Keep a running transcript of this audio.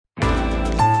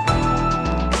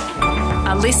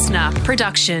A listener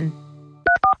production.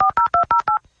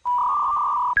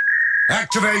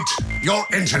 Activate your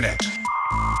internet.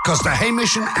 Because the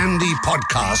Hamish and Andy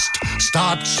podcast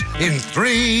starts in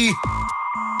 3,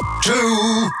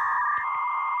 2...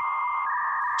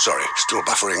 Sorry, still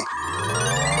buffering.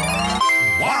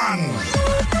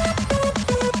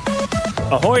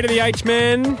 1. Ahoy to the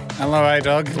H-Man. Hello,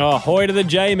 A-Dog. Ahoy to the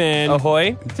J-Man.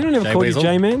 Ahoy. Did anyone ever call you Weasel?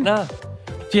 J-Man? No.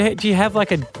 Do you have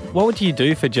like a... What would you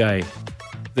do for J?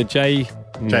 The J...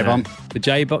 J-bomb. The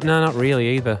J-bomb? No, not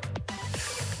really either.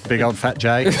 Big old fat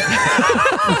J. The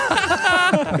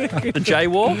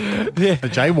jaywalk? Yeah. The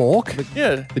J-walk.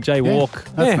 Yeah. The J-walk.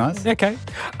 that's nice. Okay.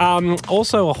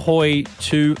 Also, ahoy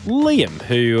to Liam,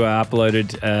 who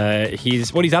uploaded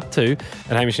what he's up to at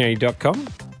hamishandandy.com.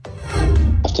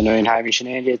 Afternoon, Hamish and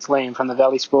Andy. It's Liam from the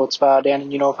Valley Sports Bar down in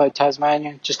New Norfolk,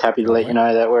 Tasmania. Just happy to let you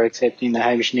know that we're accepting the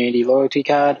Hamish and Andy loyalty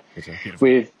card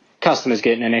with customers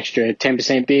getting an extra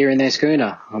 10% beer in their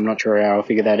schooner. I'm not sure how I'll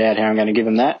figure that out, how I'm going to give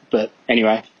them that. But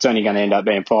anyway, it's only going to end up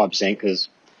being 5% because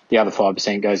the other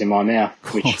 5% goes in my mouth,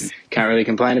 which can't really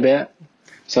complain about.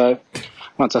 So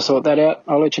once I sort that out,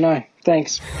 I'll let you know.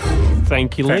 Thanks.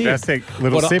 Thank you, Liam. Fantastic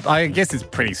little sip. I guess it's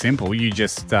pretty simple. You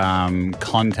just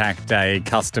contact a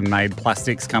custom-made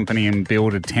plastics company and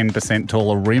build a 10%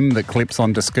 taller rim that clips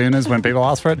onto schooners when people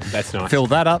ask for it. That's nice. Fill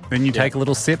that up, then you take a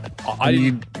little sip, and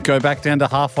you go back down to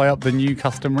halfway up the new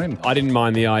custom rim. I didn't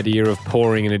mind the idea of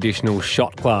pouring an additional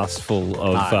shot glass full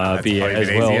of that's beer probably a as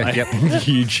bit well. easier. Yep.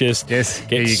 You just Yes,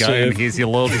 get here you go, and served. here's your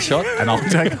loyalty shot, and I'll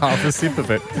take half a sip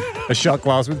of it. A shot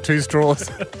glass with 2 straws.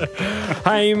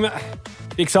 Haim,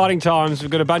 exciting times.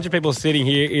 We've got a bunch of people sitting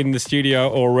here in the studio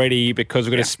already because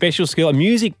we've got a special skill, a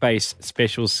music-based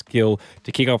special skill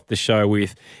to kick off the show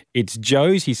with. It's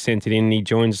Joe's. He sent it in and he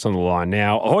joins us on the line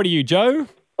now. Ahoy to you, Joe.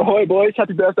 Ahoy, boys.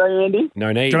 Happy birthday, Andy.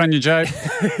 No need. Good on you, Joe.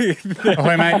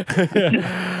 Ahoy, mate.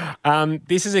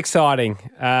 This is exciting.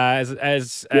 As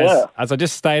I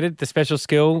just stated, the special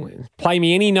skill, play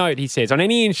me any note, he says, on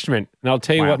any instrument, and I'll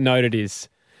tell you what note it is.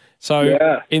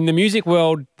 So in the music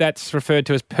world, that's referred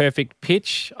to as perfect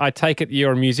pitch. I take it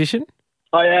you're a musician?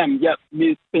 I am, yep.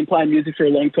 Been playing music for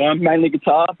a long time, mainly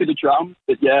guitar, a bit of drums,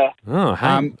 but yeah. Oh,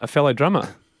 Haim, a fellow drummer.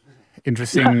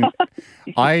 Interesting.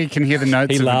 I can hear the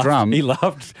notes of the drum. He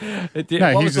laughed.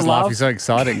 No, he's just laughing. So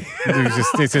exciting.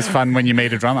 It's just fun when you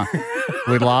meet a drummer.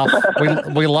 We laugh.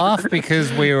 We laugh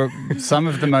because we're some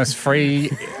of the most free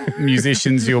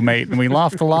musicians you'll meet, and we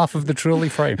laugh the laugh of the truly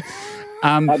free.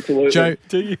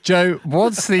 Absolutely. Joe,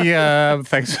 what's the...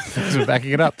 thanks for backing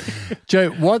it up.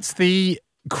 Joe, what's the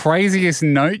craziest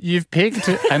note you've picked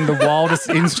and the wildest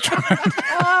instrument?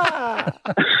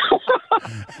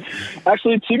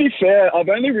 Actually, to be fair, I've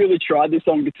only really tried this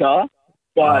on guitar,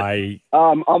 but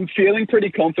I'm feeling pretty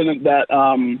confident that,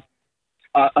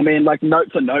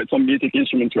 notes are notes on music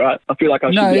instruments, right? I feel like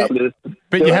I should be able to...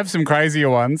 But you have some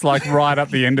crazier ones, like right up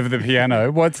the end of the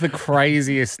piano. What's the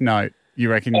craziest note you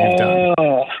reckon you've done?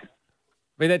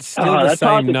 I mean, that's still the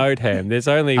same note, Ham. There's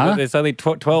only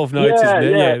 12 notes, isn't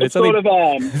there? Yeah, it's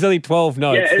there's only 12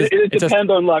 notes. Yeah, it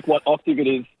depends on what octave it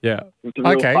is. Yeah.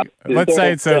 Okay. Let's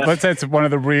say it's one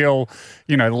of the real,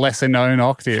 lesser known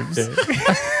octaves.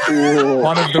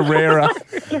 One of the rarer.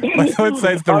 Let's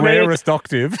say it's the rarest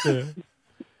octave.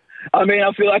 I mean,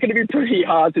 I feel like it'd be pretty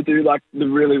hard to do the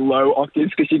really low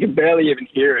octaves because you can barely even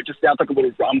hear it. It just sounds like a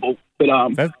little rumble. But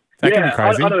that can be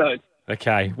crazy. I don't know.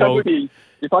 Okay. Well,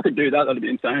 if I could do that, that'd be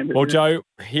insane. Well, Joe,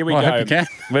 here we go. I hope you can.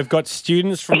 We've got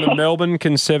students from the Melbourne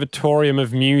Conservatorium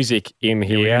of Music in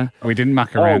here. We didn't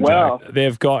muck around. Oh, wow. Joe.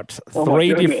 They've got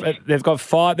They've got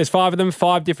 5. There's 5 of them.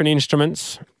 5 different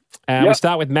instruments. We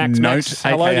start with Max. Note, Max,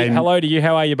 hello to you.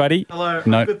 How are you, buddy? Hello.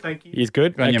 Note. I'm good, thank you. He's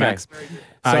good. Good on you, Max.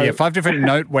 5 different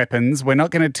note weapons. We're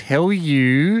not going to tell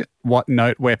you what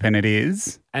note weapon it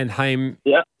is. And Haim,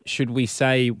 Yeah. should we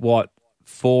say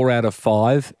 4 out of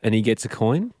 5 and he gets a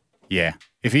coin? Yeah.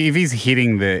 If he's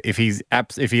hitting if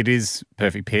it is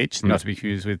perfect pitch, not to be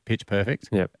confused with Pitch Perfect.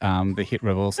 Yep. The hit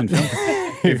Rebel Wilson film.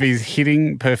 If he's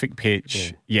hitting perfect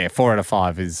pitch, 4 out of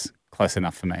 5 is close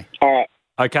enough for me. All right.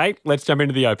 Okay, let's jump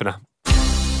into the opener.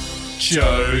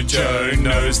 Joe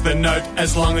knows the note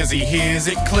as long as he hears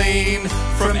it clean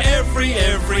from every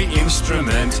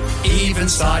instrument, even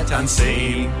sight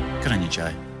unseen. Good on you,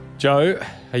 Joe. Joe,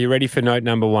 are you ready for note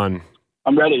number 1?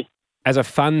 I'm ready. As a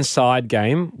fun side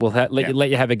game, we'll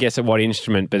let you have a guess at what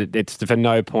instrument, but it's for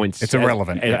no points. It's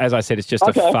irrelevant. As I said, it's just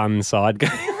a fun side game.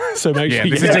 So make sure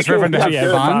this you is just for everyone to have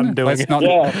have fun. doing Let's it.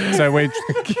 not. So we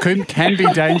can be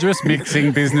dangerous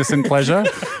mixing business and pleasure,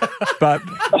 but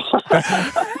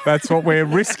That's what we're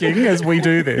risking as we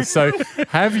do this. So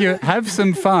have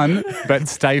some fun, but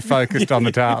stay focused on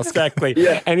the task. Exactly.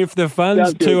 Yeah. And if the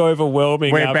fun's too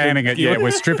overwhelming, we're banning it. Yeah,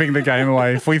 we're stripping the game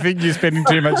away. If we think you're spending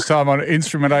too much time on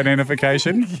instrument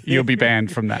identification, you'll be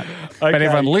banned from that. Okay. But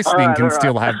everyone listening can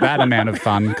still have that amount of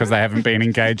fun because they haven't been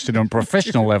engaged at a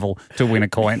professional level to win a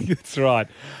coin. That's right.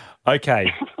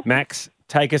 Okay, Max,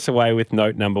 take us away with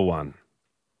note number 1.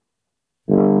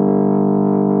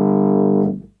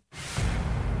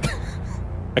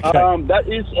 Okay. That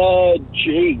is a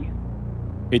G.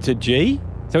 It's a G? Is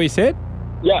that what you said?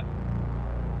 Yeah.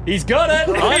 He's got it!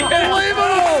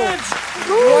 Unbelievable!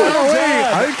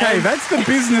 Okay, that's the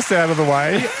business out of the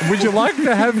way. Would you like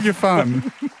to have your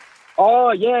fun?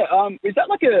 Oh, yeah. Is that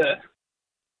like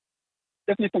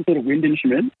definitely some sort of wind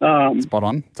instrument? Spot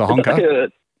on. It's a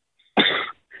honker.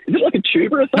 Is it like a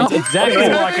tuba or something? It's exactly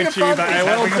like a tuba.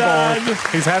 Well done.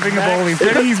 He's having a ball. He's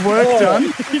getting his work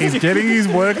done. He's getting his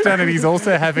work done, and he's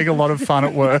also having a lot of fun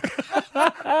at work.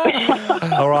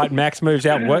 All right, Max moves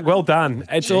out. Well done.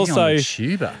 It's also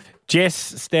tuba. Jess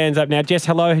stands up now. Jess,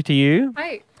 hello to you.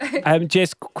 Hi.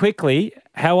 Jess, quickly,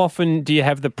 how often do you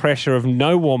have the pressure of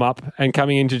no warm-up and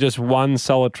coming into just one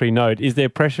solitary note? Is there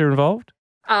pressure involved?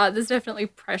 There's definitely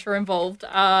pressure involved.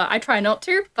 I try not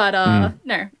to, but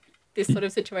no. This sort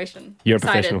of situation. You're a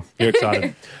professional. You're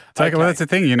excited. Okay. Well, that's the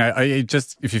thing,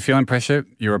 if you're feeling pressure,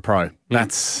 you're a pro.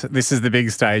 This is the big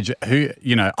stage.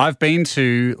 I've been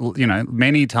to,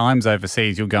 many times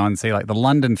overseas, you'll go and see like the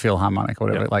London Philharmonic or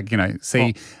whatever,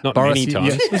 see not Boris. Many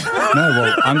times.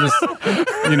 I'm just,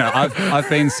 I've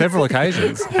been several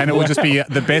occasions and it will just be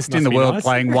the best in the world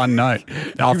playing one note.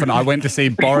 Often I went to see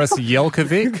Boris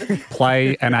Yelkovic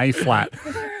play an A flat.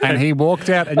 And he walked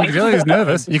out, and you could tell he was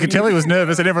nervous. You could tell he was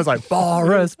nervous, and everyone's like,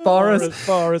 Boris.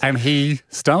 And he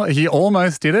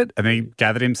almost did it, and then he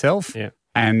gathered himself. Yeah.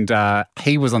 And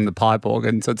he was on the pipe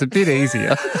organ, so it's a bit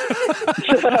easier.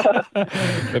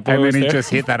 And then he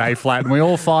just hit that A flat, and we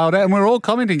all filed out, and we were all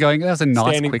commenting, going, "That was a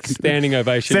nice quick standing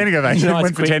ovation." Standing ovation. Nice,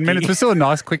 went for 10 minutes, but still a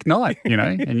nice quick night,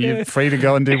 and you're free to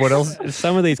go and do what else.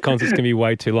 Some of these concerts can be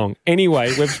way too long.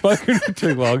 Anyway, we've spoken for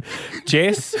too long.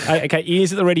 Jess, okay,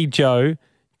 ears at the ready, Joe.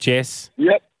 Jess,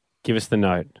 yep. Give us the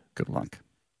note. Good luck.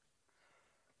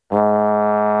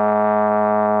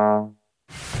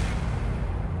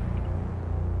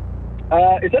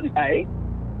 Is that an A?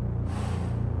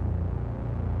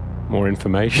 More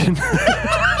information.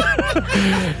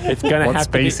 It's going to have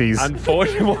species? to be.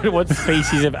 Unfortunately, what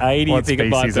species of A do you think it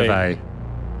might be? What species of A?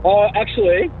 Oh,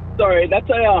 actually, sorry, that's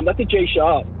a G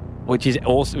sharp. Which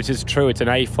is true. It's an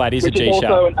A flat. Is a G sharp.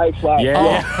 Also an A flat. Yeah.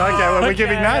 Okay. Well, we're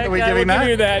giving that. We'll give you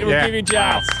that. We'll give you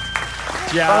jazz.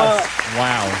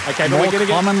 Wow. Okay, more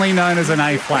commonly known as an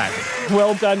A flat.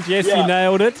 Well done, Jess. You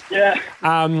nailed it. Yeah.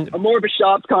 I'm more of a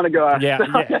sharps kind of guy. Yeah.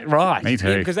 Right. Me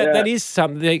too. Because that is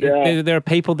something. There are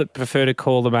people that prefer to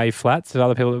call them A flats, and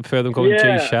other people that prefer them call them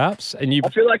G sharps. And I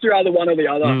feel like you're either one or the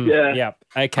other. Yeah.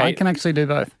 Okay. I can actually do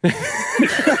both.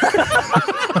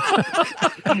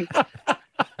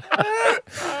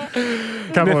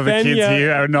 A couple of the kids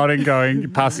here are nodding,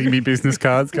 passing me business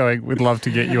cards, going, "We'd love to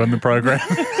get you on the program."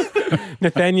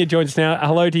 Nathania joins us now.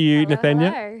 Hello to you,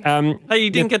 Nathania. Hey, you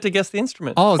didn't get to guess the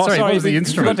instrument. Oh, sorry. What was the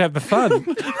instrument? Got to have the fun.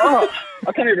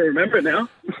 I can't even remember it now.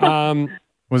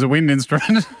 Was it a wind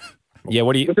instrument? Yeah.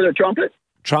 What do you? Was it a trumpet?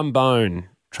 Trombone.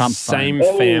 Same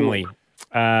family.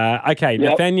 Okay,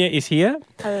 yep. Nathania is here.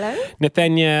 Hello.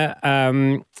 Nathania,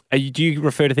 do you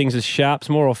refer to things as sharps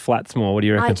more or flats more? What do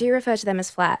you reckon? I do refer to them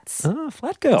as flats. Oh,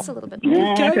 flat girl. That's a little bit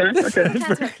more. Okay. That's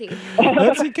okay.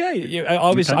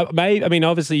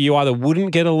 Obviously, you either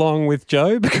wouldn't get along with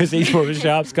Joe because he's more of a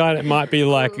sharps guy and it might be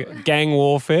like gang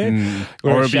warfare.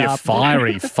 Or it would be a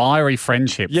fiery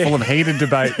friendship full of heated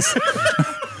debates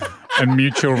and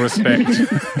mutual respect.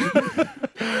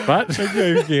 But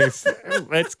yes,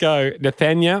 let's go.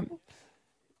 Nathania,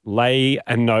 lay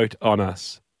a note on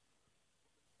us.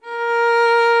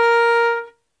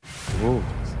 Ooh.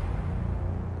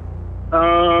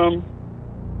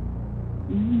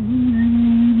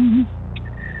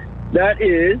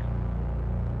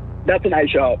 That's an A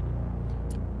sharp.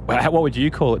 Well, what would you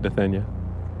call it, Nathania?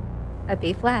 A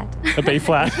B flat. A B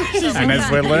flat. And as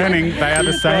we're learning, they are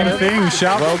the same thing.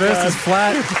 Sharp versus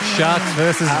flat, sharks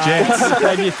versus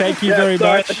jets. Thank you very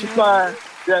much.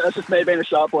 That's just me being a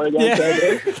sharp boy again.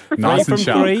 Yeah. Nice and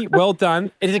sharp. 3. Well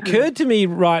done. It has occurred to me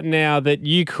right now that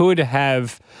you could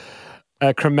have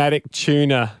a chromatic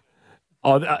tuna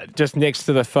just next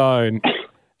to the phone.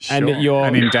 Sure. And that you're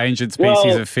an endangered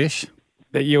species of fish.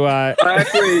 That you are.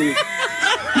 Actually.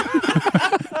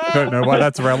 Don't know why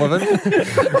that's relevant.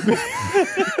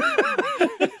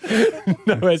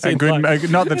 No, as in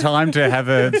not the time to have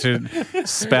to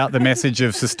spout the message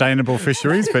of sustainable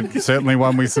fisheries, but certainly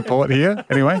one we support here.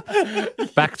 Anyway,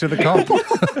 back to the comp.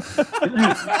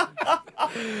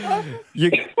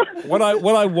 What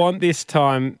I want this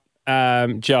time,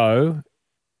 Joe,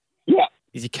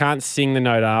 is you can't sing the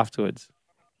note afterwards.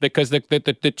 Because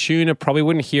the tuner probably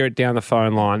wouldn't hear it down the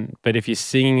phone line, but if you're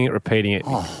singing it, repeating it.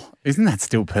 Oh, isn't that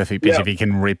still perfect pitch if you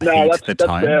can repeat the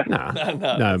tone?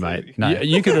 No, mate. No.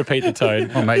 You can repeat the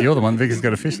tone. Oh, mate, you're the one. Vicky's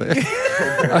got a fish there.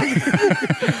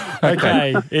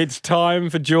 Okay, it's time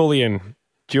for Julian.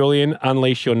 Julian,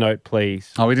 unleash your note,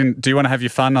 please. Oh, we didn't. Do you want to have your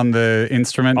fun on the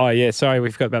instrument? Oh, yeah. Sorry, we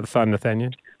forgot about the fun,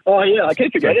 Nathaniel. Oh, yeah, I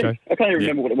keep forgetting. I can't even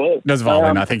remember what it was. There's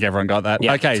violin. I think everyone got that.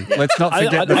 Yeah. Okay, let's not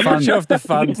forget the fun. I'm not sure if the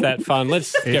fun's that fun.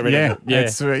 Let's get rid of it.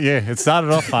 It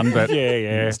started off fun, but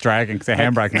it's dragging. It's a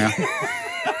handbrake now.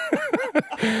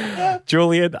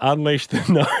 Julian, unleash the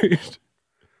note.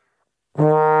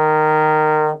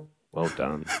 Well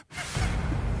done.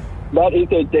 That is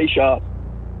a D sharp.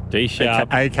 D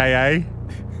sharp. AKA?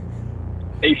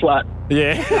 E flat.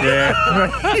 Yeah.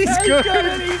 He's good.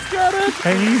 He's got it.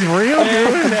 Hey, he's real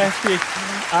good. Fantastic.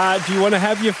 Do you want to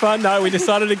have your fun? No, we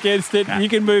decided against it. You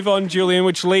can move on, Julian,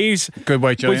 which leaves... Good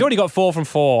work, Julian. Well, he's already got 4 from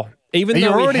 4. Even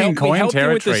though we helped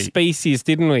him with the species,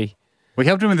 didn't we? We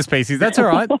helped him with the species. That's all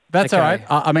right. That's all right.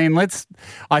 I mean, let's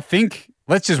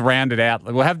just round it out.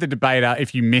 We'll have the debate out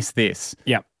if you miss this.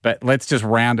 Yep. But let's just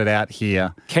round it out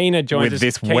here. Keena joins with us.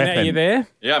 This Keena, weapon. Are you there?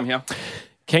 Yeah, I'm here.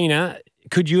 Keena,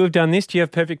 could you have done this? Do you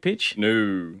have perfect pitch?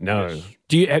 No.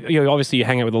 Do you obviously you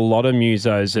hang out with a lot of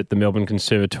musos at the Melbourne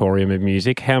Conservatorium of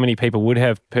Music. How many people would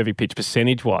have perfect pitch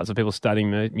percentage-wise of people studying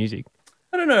music?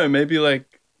 I don't know, maybe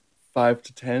like 5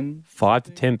 to 10. 5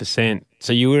 to 10%.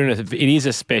 So you were it is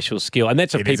a special skill, and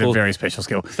that's what people. It is a very special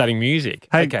skill. Studying music.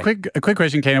 Hey, okay. a quick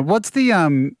question, Keena. What's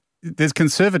the there's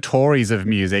conservatories of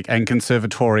music and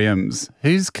conservatoriums.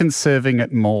 Who's conserving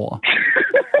it more?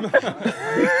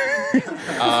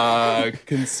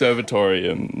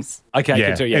 Conservatoriums. Okay,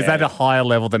 yeah. Is that a higher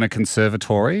level than a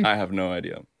conservatory? I have no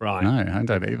idea. Right. No, I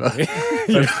don't either.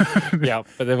 Yeah,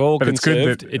 but they've all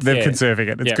conserved. It's good that they're conserving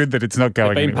it. It's good that it's not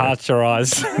going anywhere. They've been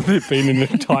pasteurised. They've been in a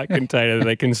tight container.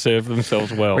 They conserve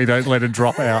themselves well. We don't let it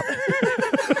drop out.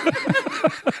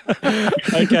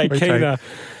 Okay, Keena.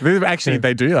 Actually,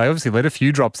 they do. They obviously let a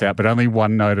few drops out, but only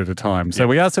one note at a time. So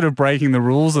we are sort of breaking the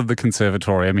rules of the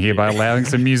conservatorium here by allowing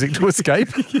some music to escape.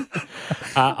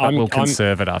 We'll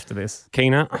conserve it after this.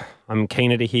 Keena, I'm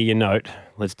keener to hear your note.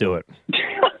 Let's do it.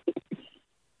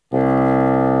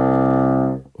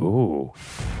 Ooh.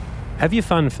 Have your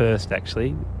fun first,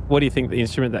 actually. What do you think the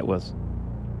instrument that was?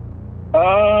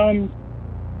 Some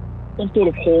sort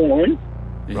of horn.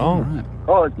 Wrong. Right.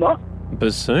 Oh, it's not?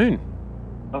 Bassoon.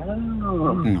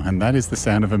 Oh. And that is the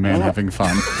sound of a man having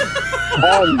fun.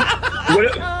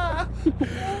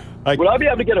 Would I be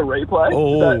able to get a replay?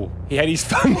 Oh, he had his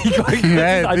fun.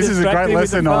 This is a great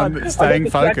lesson on staying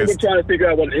focused. I'm trying to figure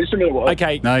out what instrument it was.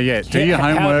 Okay. No, do your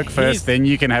homework first, then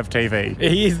you can have TV.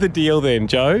 Here's the deal then,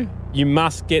 Joe. You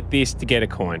must get this to get a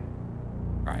coin.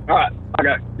 Right. All right.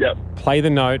 Okay. Yep. Play the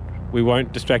note. We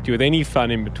won't distract you with any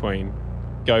fun in between.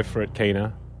 Go for it,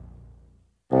 Keena.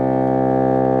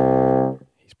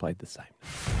 He's played the same.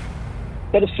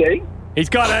 Is that a C? He's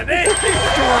got it.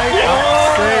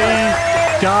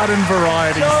 Garden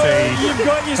variety C. You've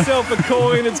got yourself a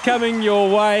coin. It's coming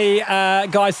your way.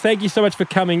 Guys, thank you so much for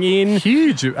coming in.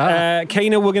 Huge.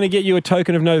 Keena, we're going to get you a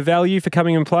token of no value for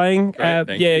coming and playing. Thank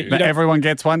you. Everyone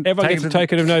gets one. Everyone gets a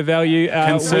token of no value.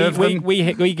 Conserve them.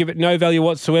 We give it no value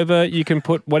whatsoever. You can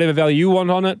put whatever value you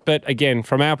want on it. But again,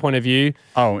 from our point of view...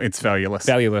 Oh, it's valueless.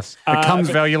 Valueless. It comes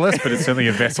valueless, but it's certainly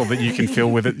a vessel that you can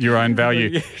fill with your own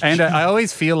value. And I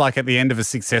always feel like at the end of a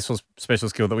successful special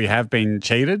skill that we have been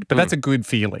cheated, but that's a good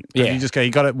feeling. Yeah. You just go,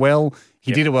 you got it well,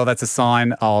 he did it well, that's a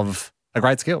sign of a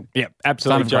great skill. Yeah,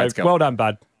 absolutely, Joe. Well done,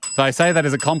 bud. So I say that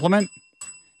as a compliment,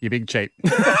 you big cheat.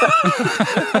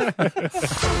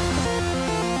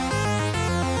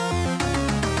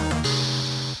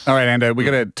 All right, Ando, we've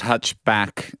got to touch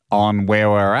back on where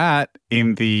we're at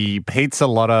in the Pizza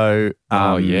Lotto.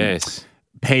 Yes.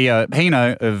 Pino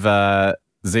of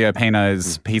Zio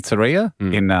Pino's Pizzeria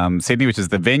in Sydney, which is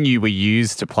the venue we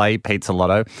use to play Pizza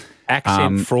Lotto.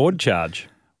 Accent fraud charge.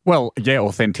 Well, yeah,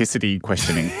 authenticity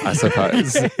questioning, I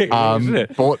suppose.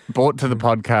 Brought to the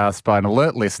podcast by an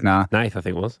alert listener. Nath, I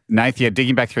think it was. Nath,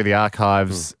 digging back through the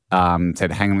archives,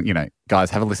 said, hang on,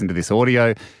 guys, have a listen to this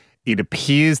audio. It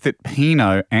appears that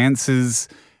Pino answers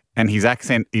and his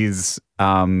accent is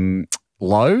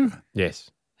low.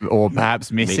 Yes. Or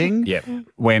perhaps missing. Yep.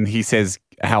 When he says,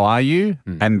 how are you?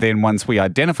 And then once we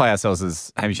identify ourselves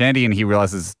as Hamish Andy and he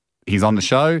realises he's on the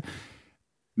show.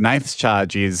 Nath's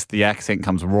charge is the accent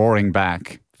comes roaring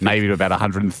back, maybe to about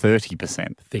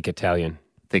 130%. Thick Italian.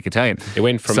 Thick Italian. It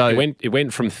went from it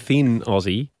went from thin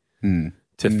Aussie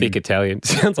to thick Italian.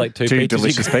 Sounds like two pizzas.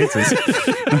 Delicious pizzas.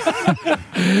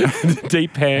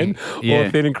 Deep pan or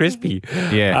thin and crispy.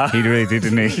 Yeah, he really did,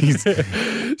 didn't he?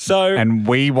 And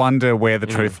we wonder where the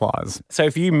truth lies. So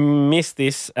if you missed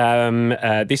this,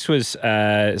 this was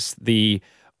the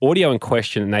audio in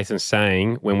question that Nathan's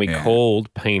saying when we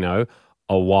called Pino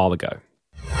a while ago.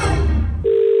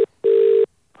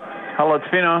 Hello, it's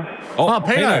Pino. Oh,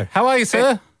 Pino. How are you,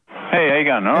 sir? Hey, how you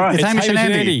going? All right. It's Hamish and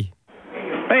Andy.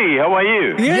 Hey, how are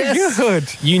you? Yeah, good.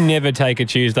 You never take a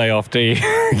Tuesday off, do you?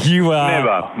 You are...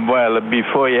 Never. Well,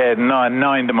 before you had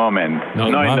not in the moment.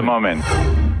 Not in the moment.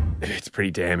 It's pretty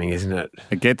damning, isn't it?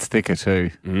 It gets thicker too,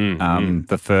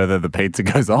 the further the pizza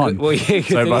goes on. Well, yeah,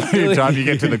 so by the time you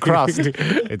get to the crust,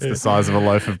 it's the size of a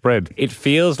loaf of bread. It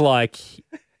feels like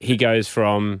he goes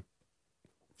from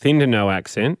thin to no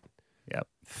accent,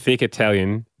 thick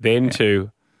Italian, then to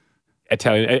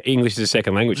Italian. English is a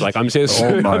second language. Like I'm searching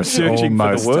for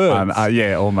the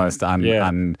words. Almost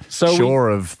unsure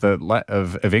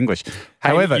of English.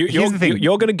 However, here's the thing: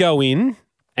 you're going to go in.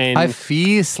 And I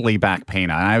fiercely back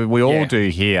Pino. We all do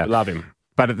here. Love him.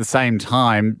 But at the same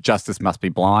time, justice must be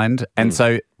blind. And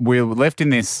so we're left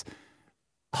in this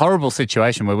horrible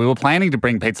situation where we were planning to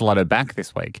bring Pizzolatto back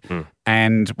this week.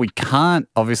 And we can't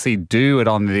obviously do it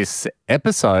on this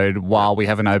episode while we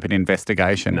have an open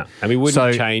investigation. No. And we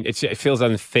wouldn't change. It feels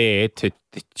unfair to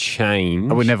change.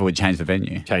 We never would change the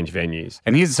venue. Change venues.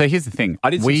 And here's the thing. I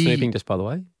did some snooping just by the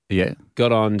way. Yeah.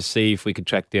 Got on to see if we could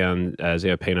track down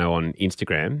Zio Pino on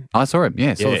Instagram. I saw him.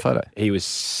 Yeah, saw the photo. He was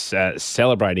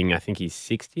celebrating, I think, his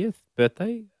 60th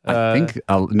birthday. I think,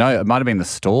 no, it might have been the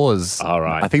stores. All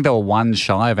right. I think they were one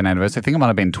shy of an anniversary. I think it might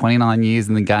have been 29 years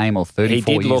in the game or 34 years.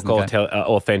 He did look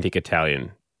authentic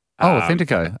Italian.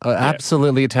 Authentico.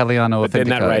 Absolutely Italiano But Authentico. then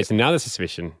that raised another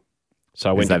suspicion. So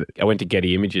I went to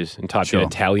Getty Images and typed in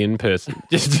Italian person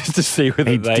just to see whether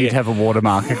he did have a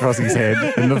watermark across his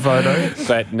head in the photo.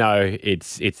 But no,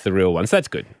 it's the real one. So that's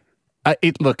good.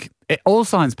 All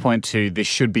signs point to this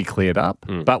should be cleared up,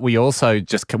 but we also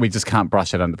just can't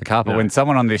brush it under the carpet. No. When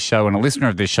someone on this show and a listener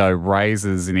of this show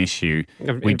raises an issue,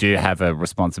 we do have a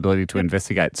responsibility to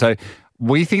investigate. So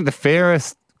we think the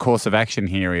fairest course of action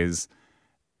here is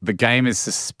the game is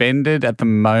suspended at the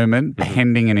moment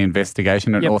pending an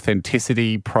investigation, an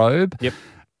authenticity probe. Yep.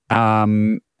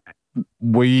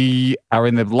 We are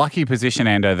in the lucky position,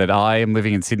 Ando, that I am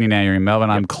living in Sydney now. You're in Melbourne.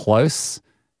 I'm close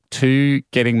to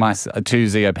getting my two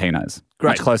Zio Pinos.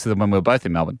 Great. Much closer than when we were both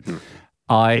in Melbourne.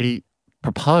 I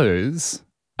propose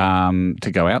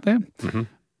to go out there.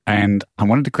 And I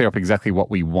wanted to clear up exactly what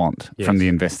we want from the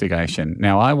investigation.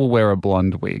 Now, I will wear a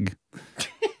blonde wig.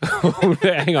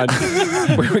 Hang on.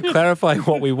 We were clarifying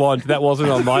what we want. That wasn't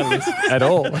on my list at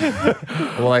all.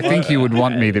 Well, I think you would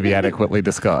want me to be adequately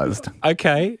disguised.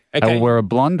 Okay. I will wear a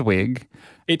blonde wig.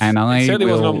 It certainly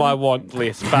wasn't on my want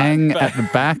list. Hang at the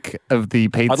back of the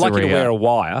pizzeria. I'd like you to wear a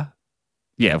wire.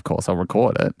 Yeah, of course. I'll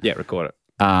record it. Yeah, record it.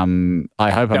 I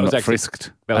hope I'm not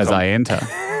frisked as I enter.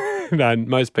 No,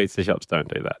 most pizza shops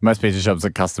don't do that. Most pizza shops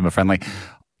are customer friendly.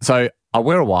 So I'll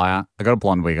wear a wire. I got a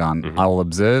blonde wig on. I will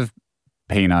observe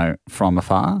Pino from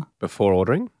afar. Before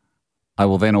ordering? I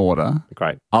will then order.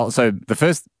 Great. So the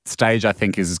first stage, I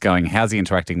think, is going, how's he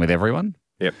interacting with everyone?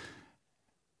 Yep.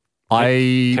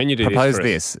 Can you do propose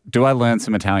this? Do I learn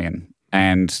some Italian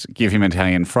and give him an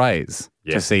Italian phrase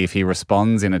to see if he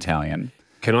responds in Italian?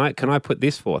 Can I put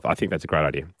this forth? I think that's a great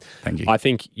idea. Thank you. I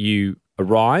think you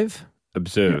arrive,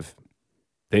 observe,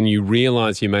 then you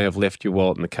realise you may have left your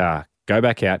wallet in the car. Go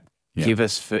back out, give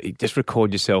us, just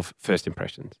record yourself first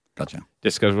impressions. Gotcha.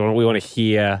 Just because we want to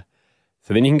hear.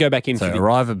 So then you can go back in. So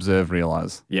arrive, observe,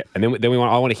 realise. Yeah, and then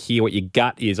I want to hear what your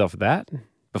gut is off of that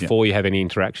before you have any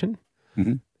interaction.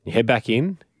 You head back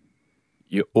in,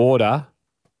 you order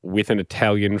with an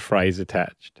Italian phrase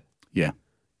attached. Yeah.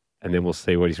 And then we'll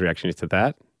see what his reaction is to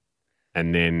that.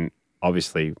 And then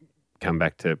obviously come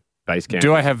back to base camp.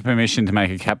 Do I have permission to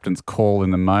make a captain's call in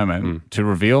the moment to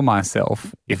reveal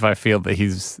myself if I feel that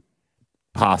he's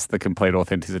passed the complete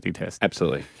authenticity test?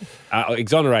 Absolutely.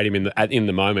 Exonerate him in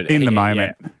the moment. In the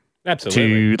moment. Yeah.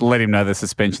 Absolutely. To let him know the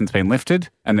suspension's been lifted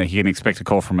and that he can expect a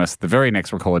call from us the very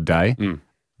next record day.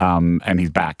 And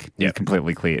he's back. He's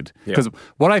completely cleared. Because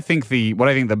what I think the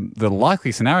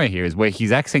likely scenario here is where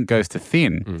his accent goes to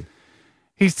thin.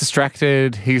 He's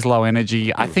distracted. He's low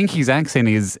energy. I think his accent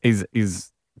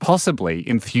is possibly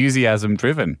enthusiasm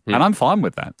driven. And I'm fine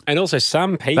with that. And also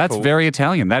some people... That's very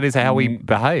Italian. That is how we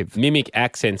behave. Mimic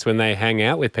accents when they hang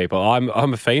out with people. I'm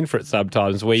a fiend for it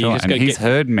sometimes where you just and go... he's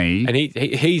heard me. And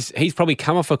he's probably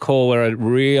come off a call where a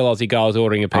real Aussie guy's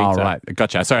ordering a pizza. Oh, right.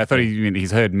 Gotcha. Sorry, I thought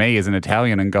he's heard me as an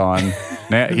Italian and gone,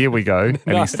 now here we go.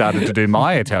 And he started to do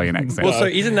my Italian accent. Well, so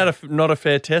isn't that not a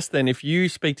fair test then? If you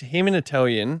speak to him in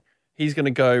Italian, he's going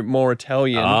to go more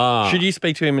Italian. Should you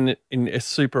speak to him in a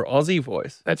super Aussie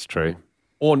voice? That's true.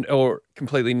 Or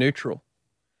completely neutral?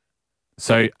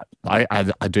 So I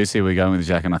do see where you're going with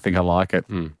Jack, and I think I like it.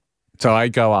 So I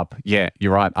go up. Yeah,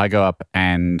 you're right. I go up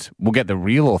and we'll get the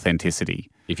real authenticity.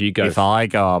 If I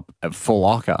go up at full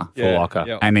ocker,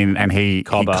 yep. and he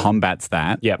combats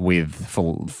that with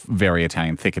full, very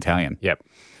Italian, thick Italian. Yep.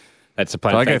 That's the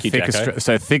plan. So Thank you, Jacko.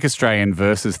 So thick Australian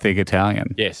versus thick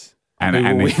Italian. Yes. And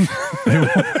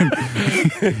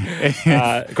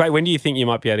great. When do you think you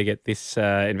might be able to get this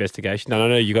investigation? I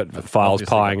know you got files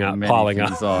piling up.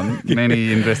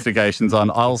 Many investigations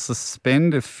on. I'll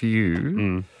suspend a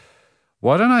few.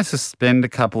 Why don't I suspend a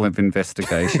couple of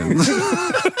investigations?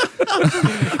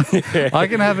 I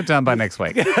can have it done by next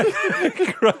week.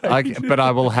 But I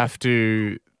will have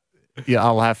to. Yeah,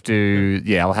 I'll have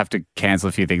to cancel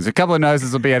a few things. A couple of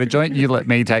noses will be out of joint. You let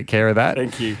me take care of that.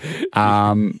 Thank you.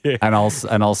 And I'll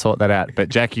sort that out. But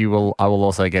Jack, I will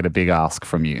also get a big ask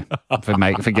from you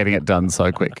for getting it done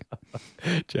so quick.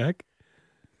 Jack?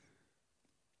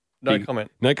 No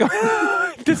comment. No comment.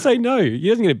 Just say no. He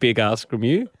doesn't get a big ask from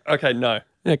you. Okay, no.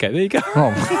 Okay, there you go.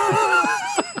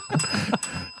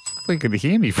 You could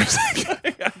hear me for a second.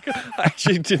 I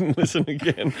actually didn't listen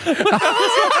again. I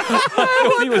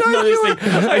thought he was noticing.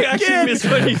 I actually missed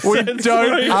what he said. We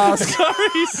don't ask.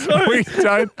 Sorry. We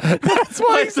don't. That's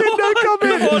why he said no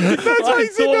comment. That's why he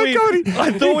said no comment.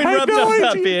 I thought we wrapped up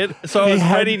that bit, so I was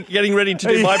getting ready to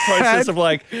do my process of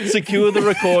secure the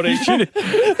recording. He had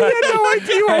no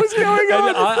idea what was going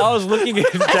on. I was looking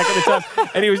at Jack at the time,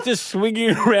 and he was just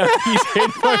swinging around his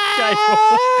headphone cable.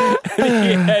 And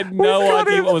he had no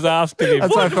idea what was asked of him.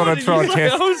 That's why I thought I'd throw a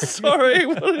test. I'm sorry.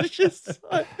 What did you say?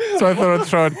 So I thought I'd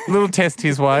throw a little test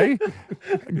his way.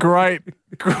 Great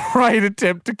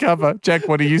attempt to cover. Jack,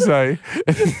 what do you say?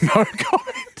 No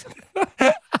comment.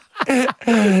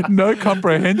 No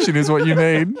comprehension is what you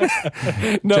mean.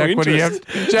 No Jack, interest.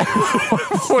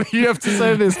 what do you have to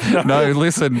say to this? No,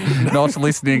 listen. Not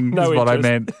listening is what I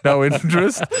meant. No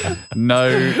interest.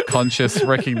 No conscious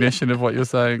recognition of what you're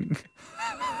saying.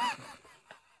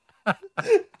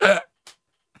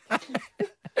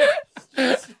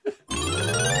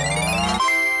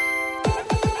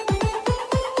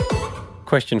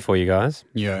 Question for you guys.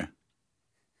 Yeah.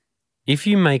 If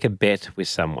you make a bet with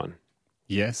someone,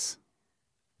 yes,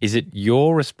 is it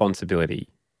your responsibility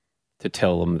to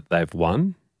tell them that they've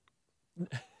won?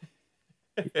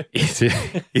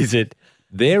 Is it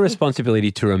their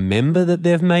responsibility to remember that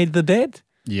they've made the bet?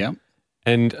 Yep.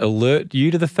 And alert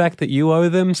you to the fact that you owe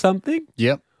them something?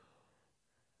 Yep.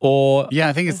 Or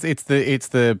I think it's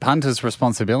the punter's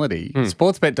responsibility.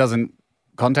 Sportsbet doesn't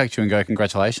contact you and go,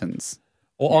 congratulations.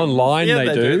 Or online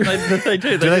they do. They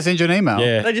do. Do they send you an email?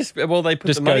 Yeah. They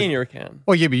put the money in your account.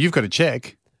 Well, yeah, but you've got to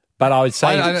check. But I would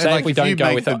say, if we don't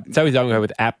go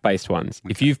with app-based ones.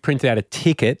 Okay. If you've printed out a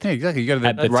ticket, yeah, exactly. You go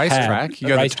to the racetrack, you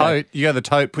go to the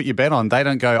tote, put your bet on. They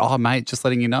don't go, oh mate, just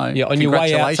letting you know. Yeah, on your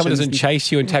way out, someone doesn't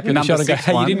chase you and tap you on the shoulder and go,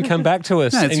 hey, you didn't come back to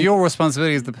us. No, it's your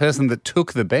responsibility as the person that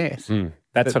took the bet.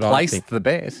 That's what I think. Placed the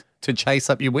bet to chase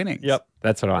up your winnings. Yep,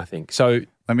 that's what I think. So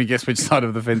let me guess which side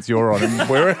of the fence you're on, and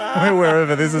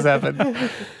wherever this has happened.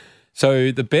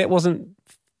 So the bet wasn't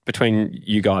between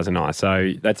you guys and I,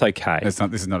 so that's okay. This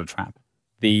is not a trap.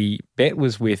 The bet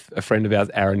was with a friend of ours,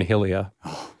 Aaron Hillier.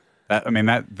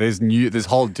 There's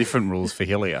whole different rules for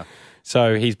Hillier.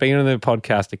 So he's been on the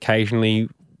podcast occasionally.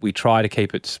 We try to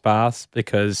keep it sparse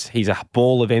because he's a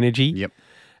ball of energy. Yep.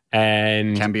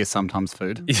 And can be a sometimes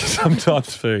food.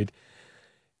 Sometimes food.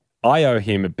 I owe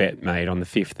him a bet made on the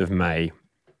 5th of May,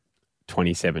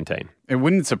 2017. It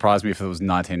wouldn't surprise me if it was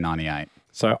 1998.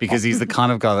 Because he's the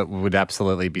kind of guy that would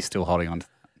absolutely be still holding on to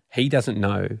that. He doesn't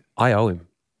know. I owe him.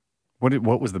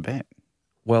 What was the bet?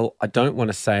 Well, I don't want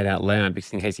to say it out loud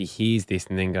because in case he hears this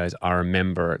and then goes, I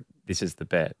remember it, this is the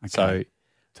bet. Okay. So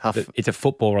tough. It's a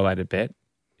football-related bet.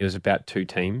 It was about 2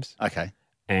 teams. Okay.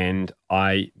 And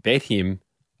I bet him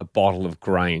a bottle of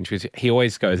Grange, because he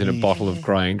always goes in a bottle of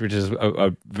Grange, which is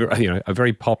a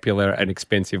very popular and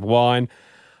expensive wine.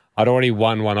 I'd already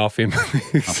won one off him.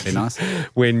 Must be nice.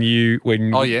 when you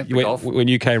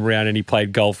came around and he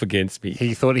played golf against me.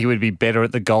 He thought he would be better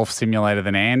at the golf simulator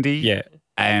than Andy. Yeah.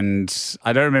 And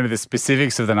I don't remember the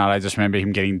specifics of the night. I just remember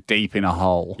him getting deep in a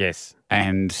hole. Yes.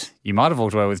 And you might have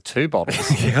walked away with 2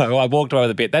 bottles. Yeah, well, I walked away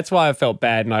with a bit. That's why I felt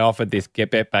bad and I offered this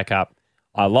get bet back up.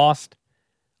 I lost.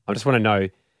 I just want to know,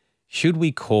 should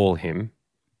we call him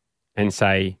and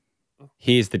say,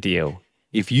 here's the deal.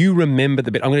 If you remember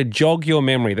the bet, I'm going to jog your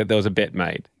memory that there was a bet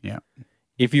made. Yeah.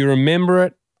 If you remember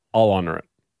it, I'll honour it.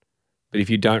 But if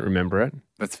you don't remember it,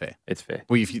 that's fair. It's fair.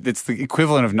 Well, it's the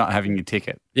equivalent of not having your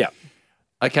ticket. Yeah.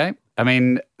 Okay. I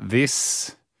mean, the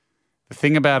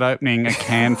thing about opening a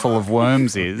can full of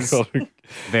worms is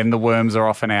then the worms are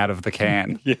often out of the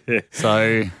can. Yeah.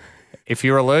 So if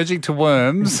you're allergic to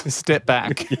worms, step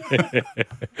back. But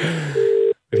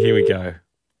here we go.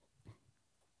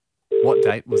 What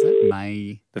date was it?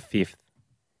 May the 5th,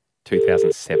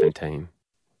 2017.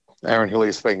 Aaron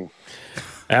Hillier speaking.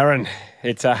 Aaron,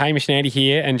 it's Hamish and Andy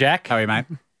here, and Jack. How are you, mate?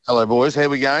 Hello, boys. How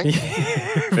we going?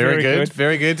 Very good.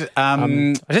 Very good.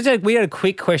 We had a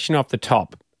quick question off the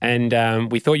top,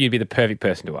 and we thought you'd be the perfect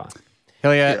person to ask.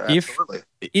 Hillier,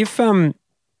 if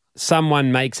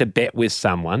someone makes a bet with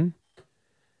someone,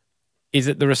 is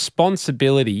it the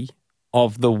responsibility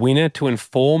of the winner to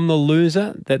inform the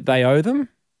loser that they owe them?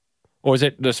 Or is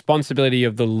it the responsibility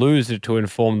of the loser to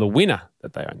inform the winner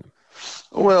that they owe them?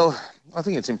 Well, I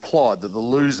think it's implied that the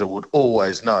loser would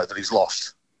always know that he's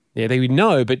lost. Yeah, they would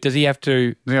know, but does he have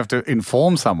to... Does he have to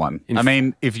inform someone? I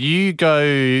mean, if you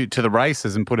go to the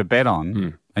races and put a bet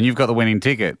on and you've got the winning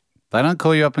ticket, they don't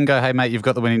call you up and go, hey, mate, you've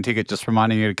got the winning ticket, just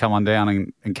reminding you to come on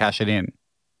down and cash it in.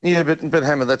 Yeah, but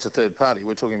Hammer, that's a third party.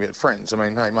 We're talking about friends. I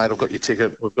mean, hey, mate, I've got your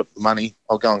ticket. We've got the money.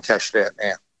 I'll go and cash it out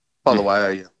now. By the way, I owe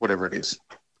you, whatever it is.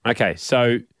 Okay,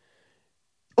 so...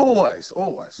 Always.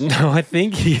 No, I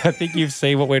think you've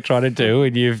seen what we're trying to do,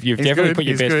 and you've definitely put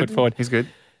your best foot forward. He's good.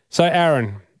 So,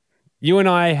 Aaron, you and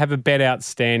I have a bet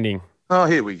outstanding. Oh,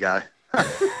 here we go.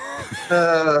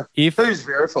 Who's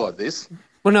verified this?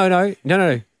 Well,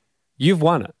 no. You've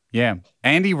won it. Yeah.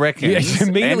 Andy reckons... Yeah,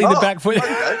 immediately the back foot.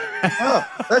 Okay. Oh,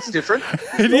 that's different.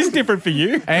 It is different for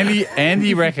you.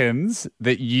 Andy reckons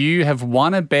that you have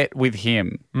won a bet with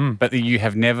him, but that you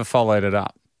have never followed it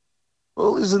up.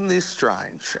 Well, isn't this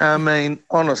strange? I mean,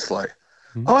 honestly,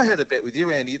 I had a bet with you,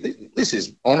 Andy. This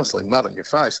is honestly mud on your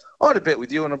face. I had a bet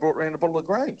with you and I brought round a bottle of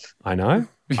Grange. I know.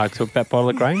 I took that bottle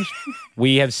of Grange.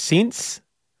 We have since,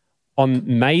 on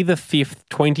May the 5th,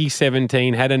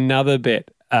 2017, had another bet,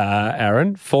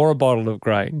 Aaron, for a bottle of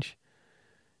Grange.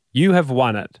 You have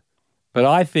won it. But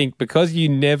I think because you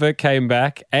never came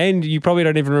back and you probably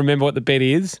don't even remember what the bet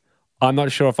is, I'm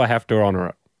not sure if I have to honour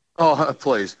it. Oh,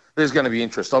 please. There's going to be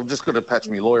interest. I've just got to patch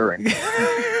my lawyer in.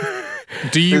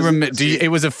 Do you remember? It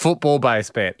was a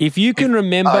football-based bet. If you can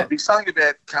remember... He's saying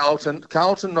about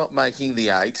Carlton not making the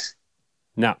 8.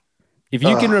 No. If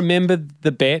you can remember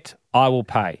the bet, I will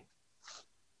pay.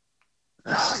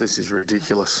 Oh, this is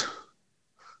ridiculous.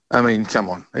 I mean, come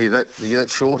on. Are you that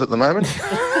short at the moment?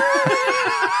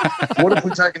 What if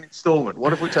we take an instalment?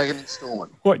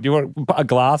 What, do you want a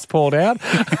glass poured out?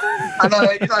 I know,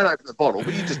 you don't open the bottle,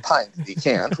 but you just pay into the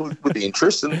account with the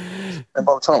interest, and by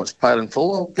the time it's paid in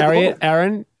full, I'll get the bottle.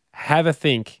 Aaron, have a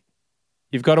think.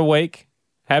 You've got a week.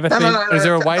 Have a think. No, Is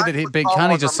there a way that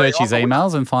can't he just search his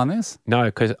emails and find this? No,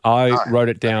 because I wrote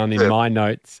it down in my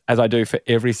notes, as I do for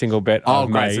every single bet I've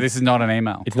made. Great. So this is not an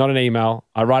email. It's not an email.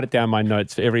 I write it down in my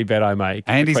notes for every bet I make.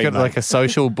 Andy's got like a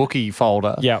social bookie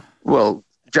folder. Yeah. Well,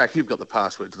 Jack, you've got the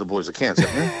password to the boys' accounts,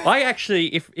 haven't you? I actually,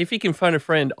 if you can phone a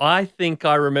friend, I think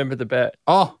I remember the bet.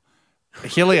 Oh,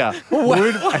 Hillier.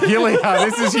 Hillier,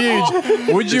 this is huge.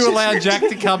 Would you allow Jack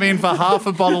to come in for half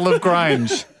a bottle of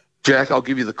Grange? Jack, I'll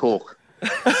give you the cork.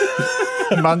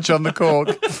 Munch on the cork.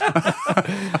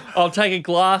 I'll take a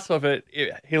glass of it,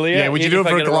 Hillier. Yeah, would you do it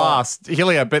for a glass?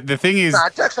 Hillier, but the thing is... Nah,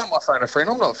 Jack's not my phone a friend.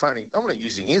 I'm not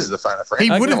using his as the phone a friend.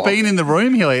 He would have been in the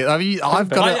room, Hillier. I mean,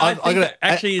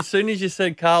 actually, as soon as you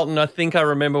said Carlton, I think I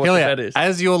remember what Hillier, the bet is.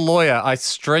 As your lawyer, I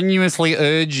strenuously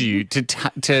urge you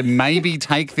to maybe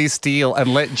take this deal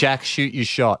and let Jack shoot your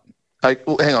shot. Hey,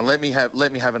 well, hang on. Let me have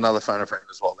another phone a friend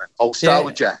as well. Then I'll start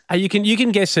with Jack. You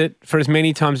can guess it for as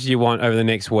many times as you want over the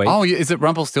next week. Oh, is it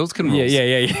Rumpelstiltskin rules?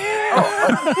 Yeah. You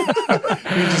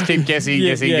just keep guessing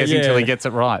until he gets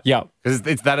it right. Yeah, because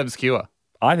it's that obscure.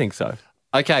 I think so.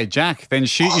 Okay, Jack. Then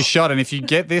shoot your shot, and if you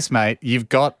get this, mate, you've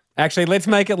got. Actually, let's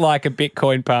make it like a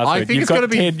Bitcoin password. I think it's got to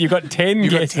be. You've got 10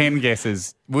 guesses. You've got 10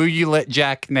 guesses. Will you let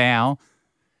Jack now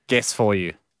guess for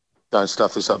you? Don't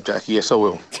stuff this up, Jack. Yes, I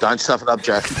will. Don't stuff it up,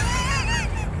 Jack.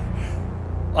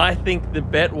 I think the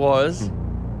bet was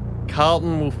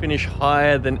Carlton will finish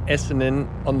higher than Essendon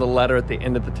on the ladder at the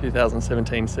end of the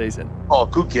 2017 season. Oh,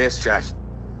 good guess, Jack.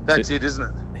 That's it, isn't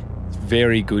it? It's a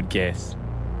very good guess,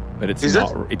 but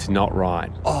it's not right.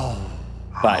 Oh,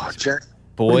 but Jack,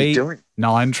 boy, what are you doing?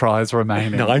 9 tries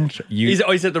remaining.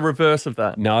 Is it the reverse of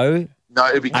that? No. No,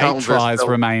 it'd be 8 tries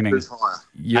remaining. Who's higher?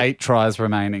 8 tries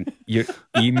remaining. You're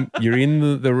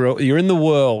in the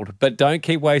world, but don't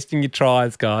keep wasting your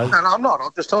tries, guys. No, I'm not.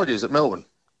 I've just told you. Is it Melbourne?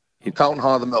 Carlton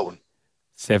higher than Melbourne.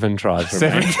 7 tries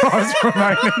remaining. 7 tries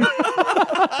remaining.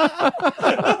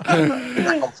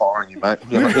 I'm firing you, mate.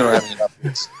 You're not having enough of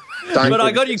this. But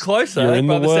I got you closer. You're in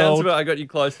By the the sounds world. of it, I got you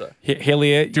closer.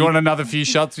 Hillier, Do you want another few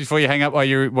shots before you hang up while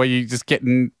you just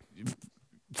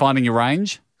finding your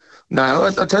range? No,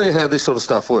 I'll tell you how this sort of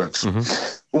stuff works.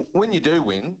 When you do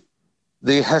win,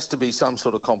 there has to be some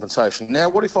sort of compensation. Now,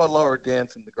 what if I lower it down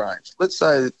from the Grange? Let's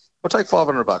say I'll take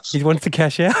 $500. He wants to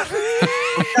cash out.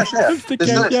 Cash out.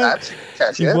 There's no stats.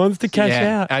 Cash He out. wants to cash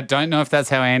out. I don't know if that's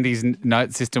how Andy's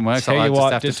note system works. Tell I'll you just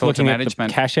what, have to just talk to looking at the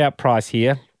management. cash out price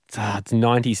here, it's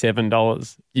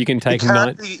 $97. You can take It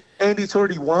can't be. Andy's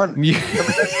already won. You can't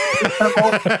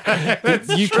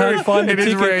find the It is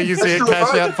ticket. rare you see it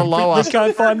cash out for lower. You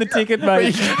can't find the ticket,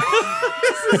 mate.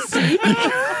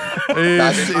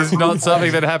 This is not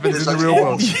something that happens in the real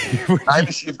world.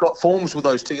 Amish, you've got forms with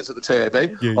those tickets at the TAB.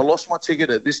 I lost my ticket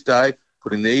at this day,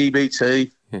 put in the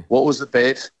EBT. What was the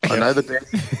bet? I know the bet.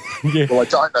 Well, I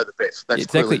don't know the bet. That's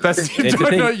Exactly.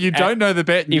 clearly. You don't know the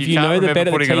bet. And If you can't know the remember bet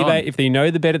at the putting it on. TAB, if you know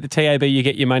the bet at the TAB, you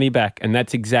get your money back, and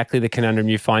that's exactly the conundrum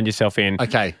you find yourself in.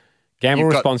 Okay. Gamble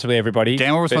You've got- responsibly, everybody.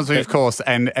 Gamble responsibly, But- of course,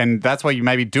 and that's why you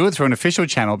maybe do it through an official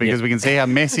channel because we can see how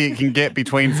messy it can get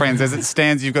between friends. As it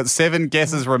stands, you've got 7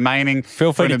 guesses remaining.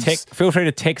 Feel free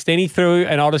to text any through,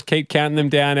 and I'll just keep counting them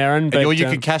down, Aaron. But, or you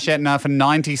could cash out now for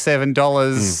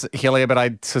 $97, Hillier, but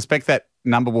I suspect that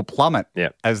number will plummet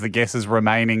as the guesses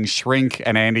remaining shrink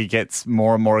and Andy gets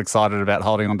more and more excited about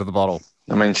holding onto the bottle.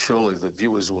 I mean, surely the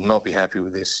viewers will not be happy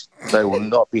with this. They will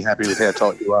not be happy with how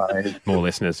tight you are, Andy. More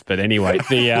listeners. But anyway,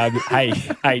 hey,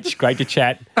 H, great to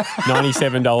chat.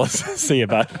 $97. See you,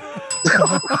 bud.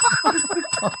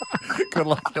 Good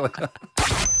luck, Hillier.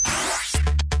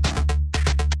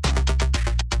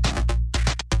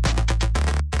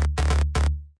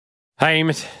 Hey,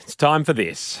 Amos, it's time for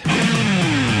this.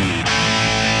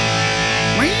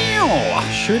 I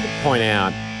should point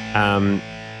out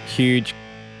huge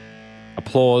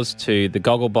applause to the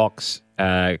Gogglebox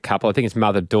couple. I think it's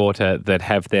mother-daughter that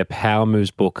have their Power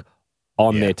Moves book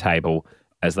on their table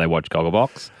as they watch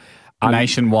Gogglebox.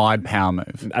 Nationwide power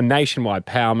move. A nationwide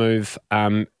power move.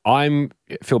 I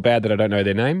feel bad that I don't know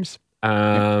their names,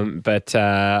 but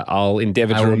I'll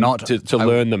endeavour to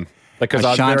learn them because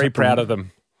I'm very proud of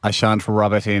them. I shan't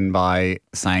rub it in by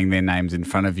saying their names in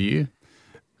front of you.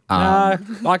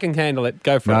 I can handle it.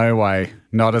 Go for it. No way.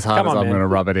 Not as hard Come as on, I'm man. going to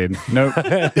rub it in. No.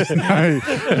 No.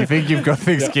 You think you've got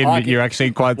thick skin, but you're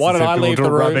actually quite Why don't I susceptible leave to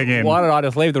the room? rubbing in. Why don't I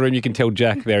just leave the room? You can tell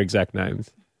Jack their exact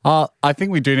names. I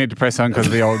think we do need to press on because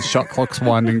the old shot clock's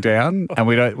winding down, and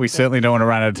we certainly don't want to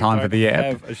run out of time for the app.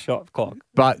 Have a shot clock.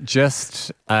 But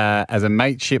just as a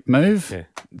mateship move,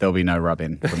 there'll be no rub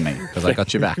in from me because I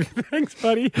got your back. Thanks,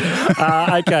 buddy.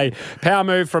 Okay, power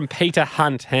move from Peter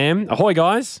Hunt Ham. Ahoy,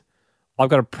 guys! I've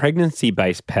got a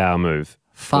pregnancy-based power move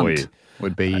for you. Funt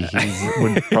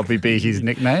would probably be his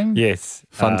nickname. Yes,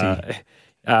 Funty.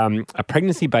 A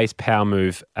pregnancy-based power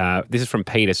move. This is from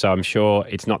Peter, so I'm sure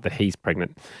it's not that he's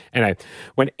pregnant. Anyway,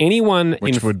 when anyone...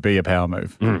 Which would be a power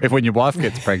move. If when your wife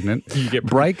gets pregnant, you get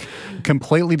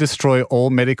completely destroy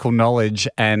all medical knowledge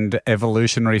and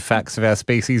evolutionary facts of our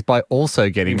species by also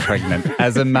getting pregnant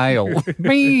as a male.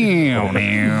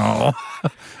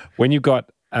 When you've got...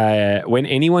 when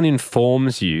anyone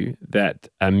informs you that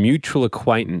a mutual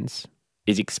acquaintance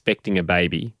is expecting a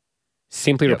baby,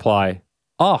 simply reply...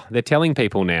 Oh, they're telling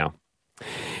people now.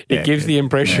 It gives the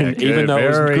impression, even though it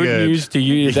was good news to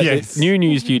you, that new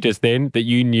news to you just then, that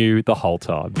you knew the whole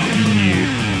time. You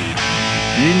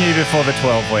knew before the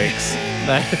 12 weeks.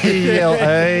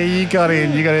 You got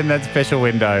in that special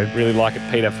window. Really like it,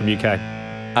 Peter from UK.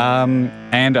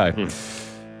 Ando.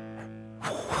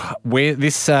 Where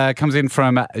this comes in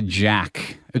from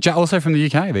Jack, also from the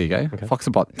UK. There you go. Okay.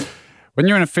 Foxapot. When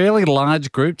you're in a fairly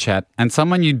large group chat and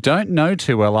someone you don't know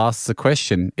too well asks a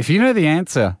question, if you know the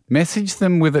answer, message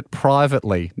them with it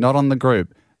privately, not on the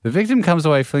group. The victim comes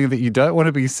away feeling that you don't want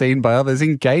to be seen by others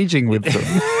engaging with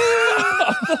them.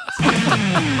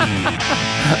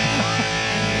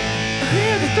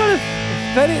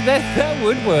 That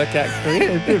would work, actually.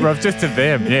 A bit rough just to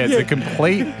them. Yeah, it's a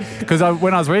complete... Because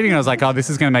when I was reading it, I was like, oh, this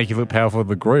is going to make you look powerful to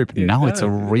the group. No, it's a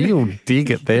real dig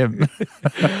at them.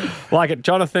 Like it.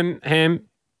 Jonathan Ham,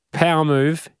 power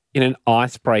move in an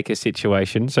icebreaker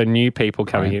situation. So new people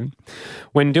coming in.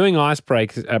 When doing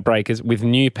icebreakers breakers with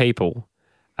new people,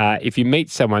 if you meet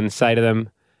someone, say to them,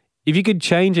 if you could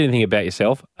change anything about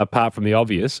yourself, apart from the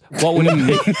obvious, what would it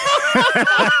be?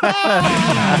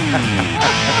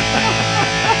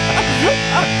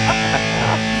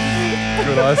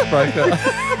 Good icebreaker.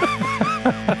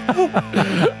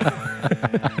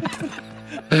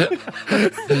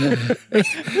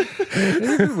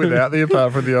 Even without the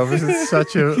apart from the obvious, it's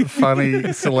such a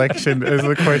funny selection as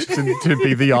a question to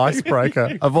be the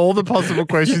icebreaker. Of all the possible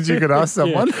questions you could ask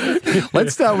someone,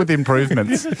 let's start with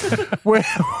improvements. Where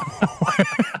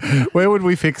would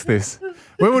we fix this?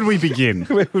 Where would we begin?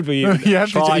 Where would we?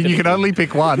 You can only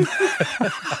pick one.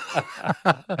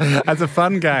 As a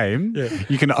fun game,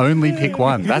 you can only pick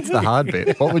one. That's the hard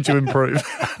bit. What would you improve?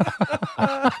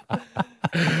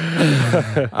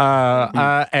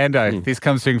 Ando, this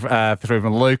comes through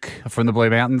from Luke from the Blue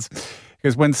Mountains.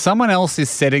 Because when someone else is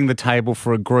setting the table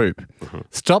for a group,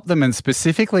 stop them and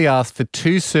specifically ask for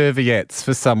 2 serviettes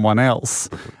for someone else.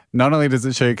 Not only does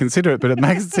it show you consider it, but it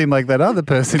makes it seem like that other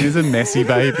person is a messy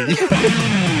baby. I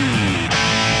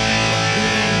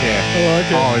like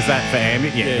it. Oh, is that for Andy?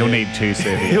 Yeah, he'll need 2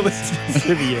 serviettes.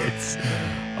 Serviettes.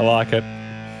 I like it.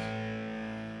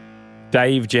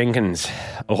 Dave Jenkins.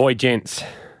 Ahoy, gents.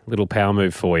 Little power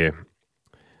move for you.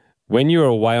 When you're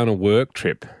away on a work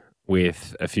trip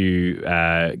with a few,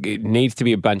 it needs to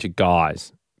be a bunch of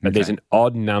guys, but there's an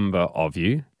odd number of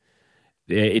you,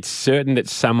 it's certain that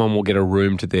someone will get a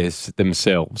room to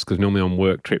themselves, because normally on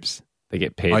work trips, they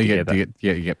get paired together.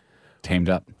 You get teamed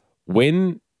up.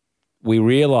 When we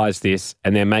realise this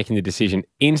and they're making the decision,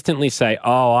 instantly say,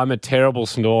 oh, I'm a terrible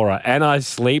snorer and I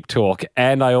sleep talk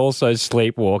and I also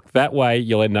sleepwalk. That way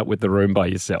you'll end up with the room by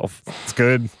yourself. It's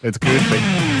good. It's good. But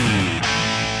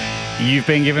you've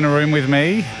been given a room with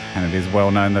me, and it is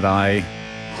well known that I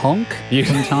honk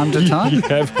from time to time. You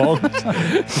have honked.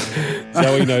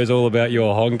 Zoe knows all about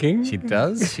your honking. She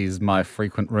does. She's my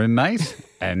frequent roommate.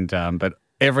 And but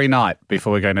every night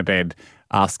before we're going to bed,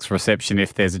 asks reception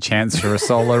if there's a chance for a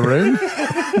solo room.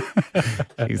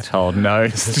 He's told no.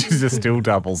 She just still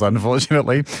doubles,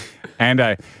 unfortunately.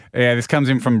 And this comes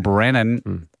in from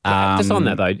Brennan. Just on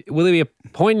that though, will there be a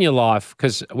point in your life,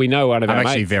 because we know one of our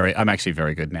mates... I'm actually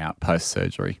very good now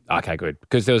post-surgery. Okay, good.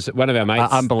 Because there was one of our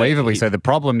mates... unbelievably so. The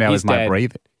problem now is my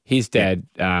breathing. His dad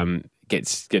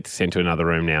gets sent to another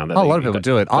room now. A lot of people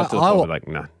do it.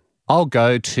 No. I'll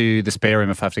go to the spare room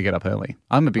if I have to get up early.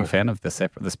 I'm a big fan of the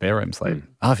spare room sleep.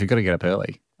 Oh, if you've got to get up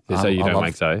early. So you don't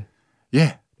make so?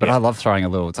 Yeah. But I love throwing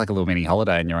it's like a little mini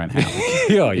holiday in your own house.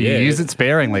 You use it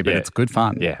sparingly, but it's good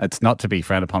fun. Yeah. It's not to be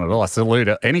frowned upon at all. I salute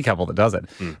any couple that does it.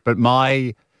 But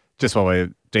just while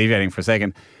we're deviating for a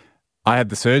second, I had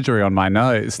the surgery on my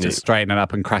nose to straighten it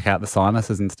up and crack out the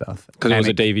sinuses and stuff. Because it was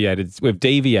we've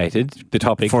deviated the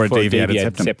topic for a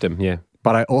deviated septum. Yeah.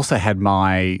 But I also had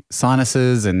my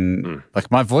sinuses and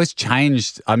my voice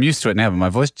changed. I'm used to it now, but my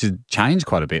voice changed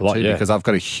quite a bit because I've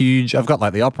got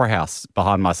like the opera house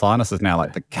behind my sinuses now.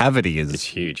 Like the cavity it's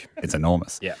huge. It's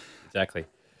enormous. Yeah, exactly.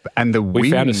 And we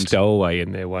found a stowaway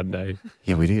in there one day.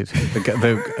 Yeah, we did.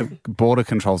 The border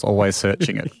control's always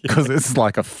searching it because it's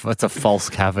like it's a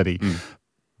false cavity.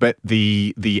 But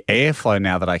the airflow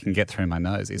now that I can get through my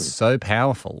nose is so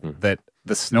powerful that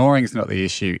the snoring's not the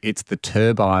issue. It's the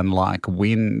turbine-like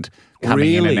wind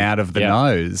coming in and out of the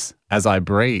nose as I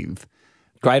breathe.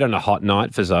 Great on a hot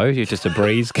night for Zoe. It's just a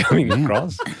breeze coming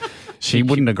across. She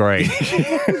wouldn't agree.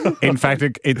 In fact,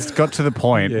 it's got to the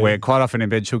point where quite often in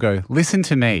bed she'll go, listen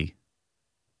to me.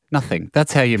 Nothing.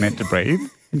 That's how you're meant to breathe.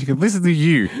 And you go, listen to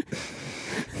you.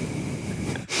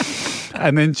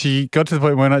 And then she got to the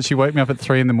point where she woke me up at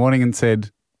 3 a.m. and said,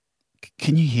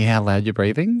 can you hear how loud you're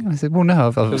breathing? I said, well,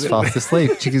 no, I was fast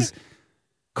asleep. She goes,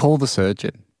 call the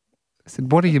surgeon. I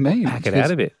said, what do you mean? Back it out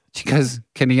of it. She goes,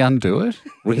 can he undo it?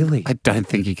 Really? I don't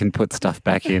think he can put stuff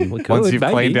back in. Once you've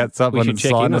cleaned out someone's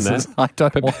sinuses, I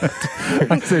don't want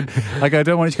it. I said, I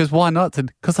don't want it. She goes, why not? I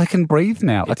said, because I can breathe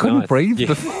now. I couldn't breathe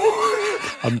before.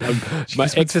 My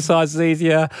exercise is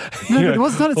easier. No,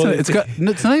 it's not.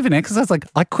 It's not even exercise. Like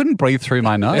I couldn't breathe through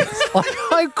my nose.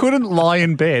 I couldn't lie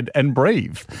in bed and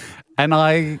breathe, and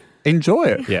I enjoy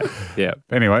it. Yeah.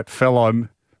 Anyway, it fell on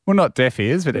not deaf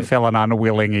ears, but it fell on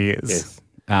unwilling ears,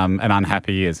 and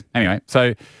unhappy ears. Anyway,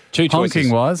 so two choices.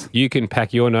 Honking was you can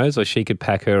pack your nose, or she could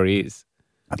pack her ears.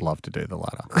 I'd love to do the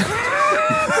latter.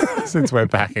 Since we're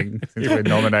we're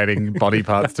nominating body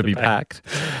parts to be packed.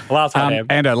 Last one,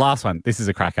 last one. This is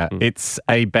a cracker. It's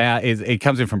it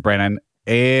comes in from Brennan,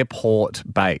 airport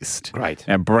based. Great.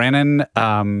 Now Brennan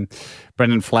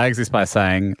flags this by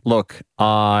saying, "Look,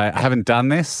 I haven't done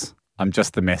this. I'm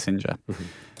just the messenger.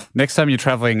 Next time you're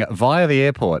traveling via the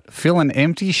airport, fill an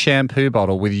empty shampoo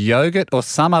bottle with yogurt or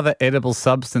some other edible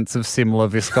substance of similar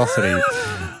viscosity."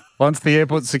 Once the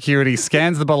airport security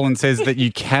scans the bottle and says that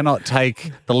you cannot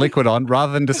take the liquid on,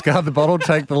 rather than discard the bottle,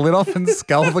 take the lid off and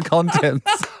scull the contents.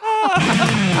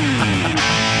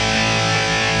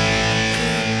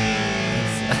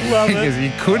 Because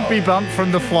you could be bumped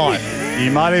from the flight.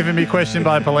 You might even be questioned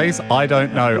by police. I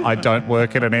don't know. I don't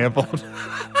work at an airport.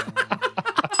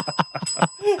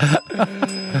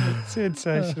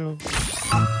 Sensational.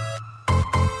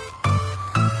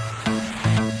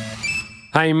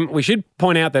 Hey, we should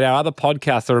point out that our other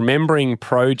podcast, The Remembering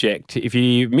Project, if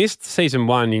you missed season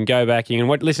 1, you can go back, you can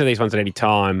listen to these ones at any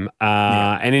time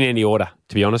and in any order,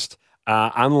 to be honest.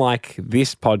 Unlike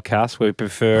this podcast,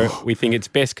 we think it's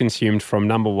best consumed from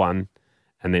number 1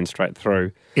 and then straight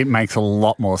through. It makes a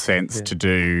lot more sense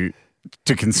to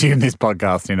consume this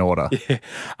podcast in order. Yeah.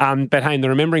 But hey, in The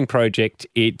Remembering Project,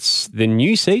 it's the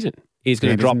new season is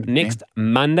going to drop next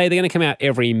Monday. They're going to come out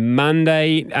every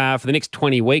Monday for the next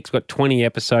 20 weeks. We've got 20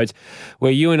 episodes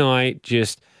where you and I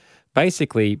just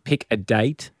basically pick a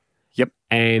date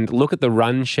and look at the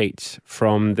run sheets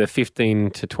from the 15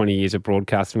 to 20 years of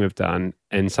broadcasting we've done,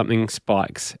 and something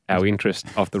spikes our interest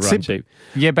off the run sheet.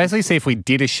 Yeah, basically see if we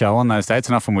did a show on those dates,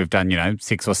 and often we've done,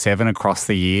 6 or 7 across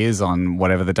the years on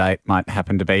whatever the date might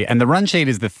happen to be. And the run sheet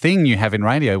is the thing you have in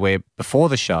radio where before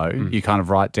the show you kind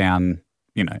of write down,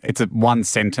 it's a 1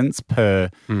 sentence per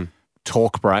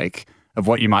talk break of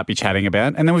what you might be chatting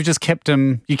about. And then we've just kept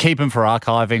them, you keep them for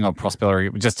archiving or prosperity,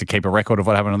 just to keep a record of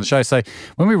what happened on the show. So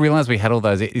when we realised we had all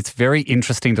those, it's very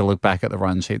interesting to look back at the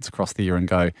run sheets across the year and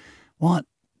go, what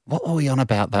were we on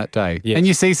about that day? Yes. And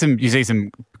you see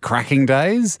some cracking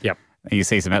days. Yep. And you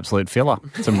see some absolute filler,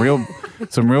 some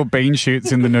real bean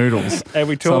shoots in the noodles. And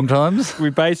we talk, sometimes we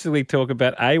basically talk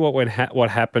about what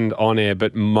happened on air,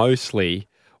 but mostly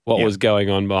what was going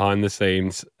on behind the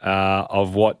scenes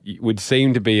of what would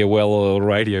seem to be a well-oiled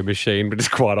radio machine, but it's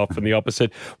quite often the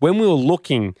opposite. When we were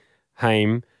looking,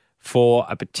 Haim, for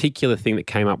a particular thing that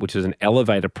came up, which was an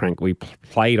elevator prank we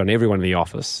played on everyone in the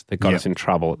office that got us in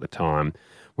trouble at the time.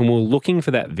 When we were looking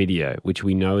for that video, which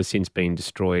we know has since been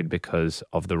destroyed because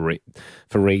of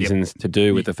for reasons to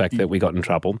do with the fact that we got in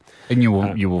trouble. And you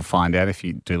will find out if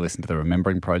you do listen to the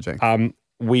Remembering Project.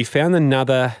 We found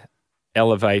another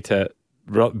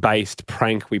elevator-based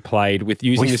prank we played with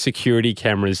using the security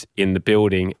cameras in the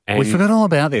building. And we forgot all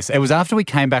about this. It was after we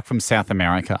came back from South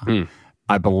America,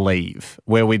 I believe,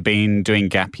 where we'd been doing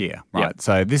gap year, right? Yep.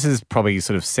 So this is probably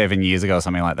sort of 7 years ago or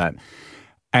something like that.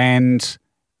 And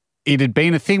it had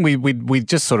been a thing we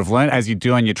just sort of learned, as you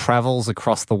do on your travels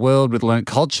across the world, we'd learned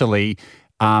culturally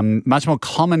much more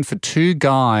common for 2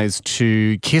 guys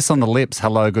to kiss on the lips,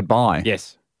 hello, goodbye.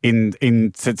 Yes.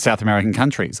 In South American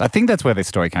countries. I think that's where this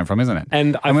story came from, isn't it?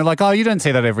 And we're like, oh, you don't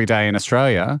see that every day in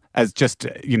Australia as just,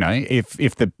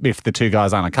 if the 2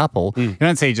 guys aren't a couple, you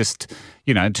don't see just,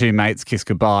 2 mates kiss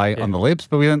goodbye on the lips,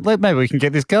 but maybe we can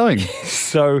get this going.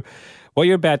 So what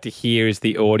you're about to hear is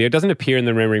the audio. It doesn't appear in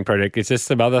the Remembering Project. It's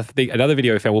just another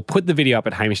video we found. We'll put the video up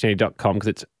at hamishandandy.com because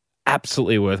it's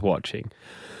absolutely worth watching.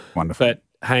 Wonderful. But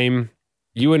Haim,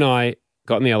 you and I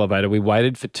got in the elevator. We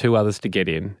waited for 2 others to get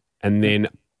in, and then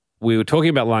we were talking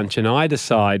about lunch, and I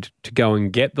decide to go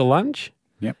and get the lunch.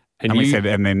 Yep. And we said,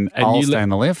 and then I'll stay in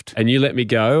the lift. And you let me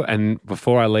go, and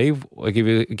before I leave, we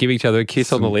give each other a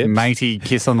kiss on the lips. Matey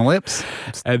kiss on the lips.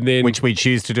 And then, which we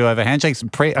choose to do over handshakes.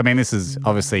 This is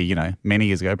obviously, many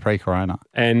years ago, pre-corona.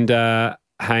 And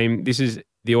Haim, this is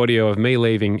the audio of me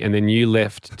leaving, and then you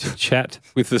left to chat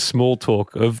with the small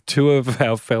talk of 2 of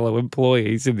our fellow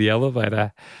employees in the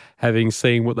elevator, having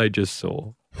seen what they just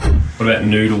saw. What about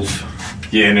noodles?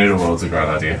 Yeah, Noodle World's a great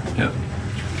idea. Yep.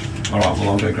 All right,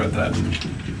 well, I'll go grab that and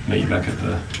meet you back at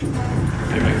the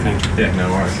feedback thing. Yeah, no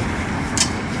worries.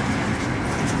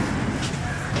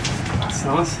 That's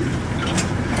nice.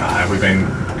 We've been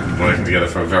working together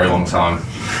for a very long time.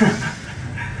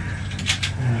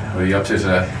 What are you up to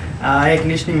today? Air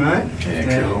conditioning, mate.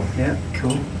 Yeah, cool. Yeah,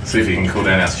 cool. See if you can cool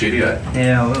down our studio.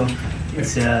 Yeah, I will.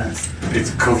 It's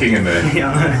cooking in there.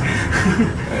 Yeah, I know.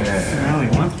 Yeah. Only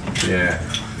one. Yeah.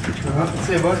 All right,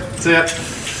 see you, bud. See ya.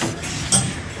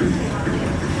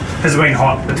 Has it been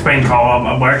hot? It's been cold.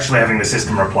 We're actually having the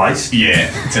system replaced. Yeah,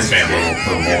 it's just been a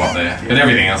little warm up there. But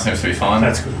everything else seems to be fine.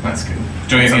 That's good. That's good.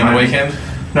 Doing anything on the weekend?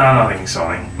 No, nothing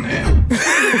exciting. Yeah.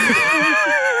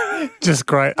 Just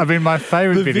great. I mean, my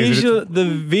favourite bit is the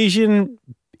vision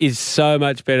is so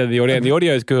much better than the audio, and the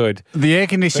audio is good. The air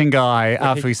conditioning guy,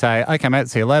 after we say, okay, mate,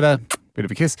 see you later, bit of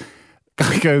a kiss,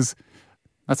 guy goes,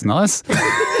 that's nice.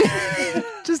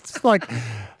 Just like,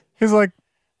 he's like,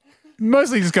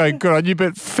 mostly just going, good on you,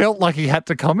 but felt like he had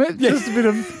to comment. Just a bit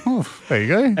of, there you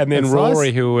go. And then that's Rory,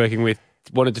 nice. who we're working with,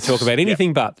 wanted to talk about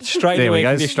anything but. Straight There into we air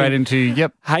go. conditioning. Straight into,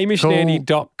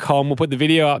 HamishandAndy.com. We'll put the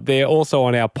video up there also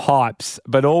on our pipes,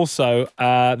 but also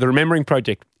the Remembering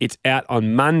Project. It's out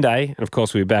on Monday. And, of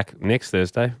course, we'll be back next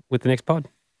Thursday with the next pod.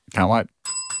 Can't wait.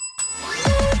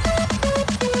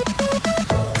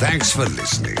 Thanks for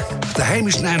listening. The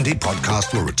Hamish and Andy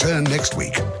podcast will return next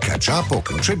week. Catch up or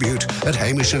contribute at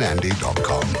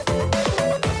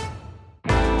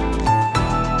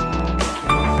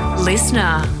HamishandAndy.com.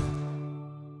 Listener.